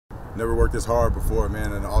never worked this hard before,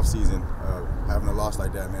 man. In the off season, having a loss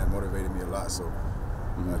like that, man, motivated me a lot. So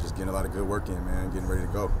just getting a lot of good work in, man, getting ready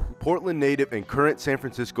to go. Portland native and current San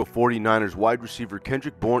Francisco 49ers wide receiver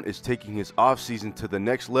Kendrick Bourne is taking his offseason to the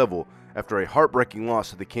next level after a heartbreaking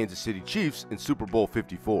loss to the Kansas City Chiefs in Super Bowl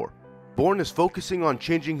 54. Bourne is focusing on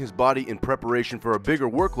changing his body in preparation for a bigger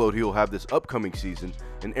workload he'll have this upcoming season,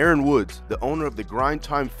 and Aaron Woods, the owner of the Grind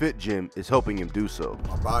Time Fit Gym, is helping him do so.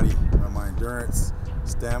 My body, my endurance,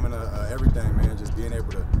 stamina, everything, man, just being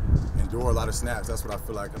able to endure a lot of snaps. That's what I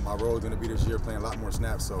feel like my role is going to be this year, playing a lot more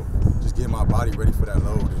snaps. So just getting my body ready for that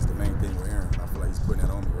load is the main thing with Aaron. I feel like he's putting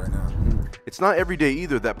that on me right now. It's not every day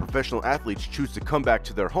either that professional athletes choose to come back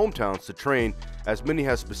to their hometowns to train, as many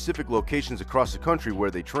have specific locations across the country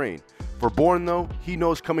where they train. For Bourne, though, he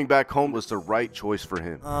knows coming back home was the right choice for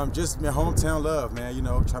him. Just my hometown love, man, you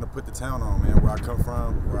know, trying to put the town on, man, where I come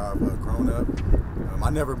from, where I've grown up. I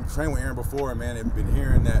never trained with Aaron before, man. I've been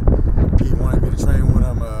hearing that he wanted me to train with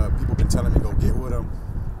him. People been telling me go get with him.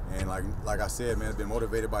 And like I said, man, I've been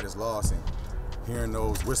motivated by this loss, and hearing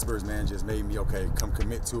those whispers, man, just made me, okay, come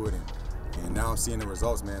commit to it. And now I'm seeing the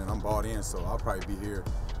results, man, and I'm bought in, so I'll probably be here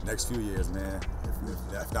next few years, man,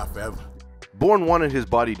 if not forever. Bourne wanted his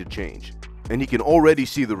body to change, and he can already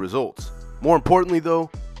see the results. More importantly, though,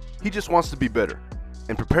 he just wants to be better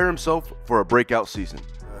and prepare himself for a breakout season.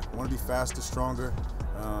 I want to be faster, stronger,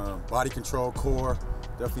 body control, core.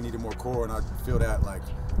 Definitely needed more core, and I feel that like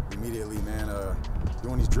immediately, man.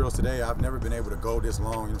 Doing these drills today, I've never been able to go this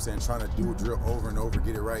long, you know what I'm saying, trying to do a drill over and over,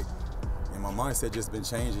 get it right. And my mindset just been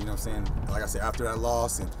changing, you know what I'm saying. Like I said, after that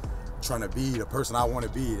loss and trying to be the person I want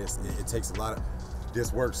to be, it takes a lot of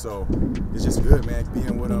this work. So it's just good, man,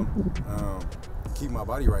 being with him, keep my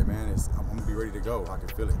body right, man. I'm going to be ready to go. I can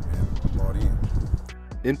feel it, man. I'm bought in.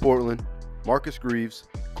 In Portland, Marcus Greaves,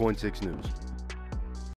 Coin 6 News.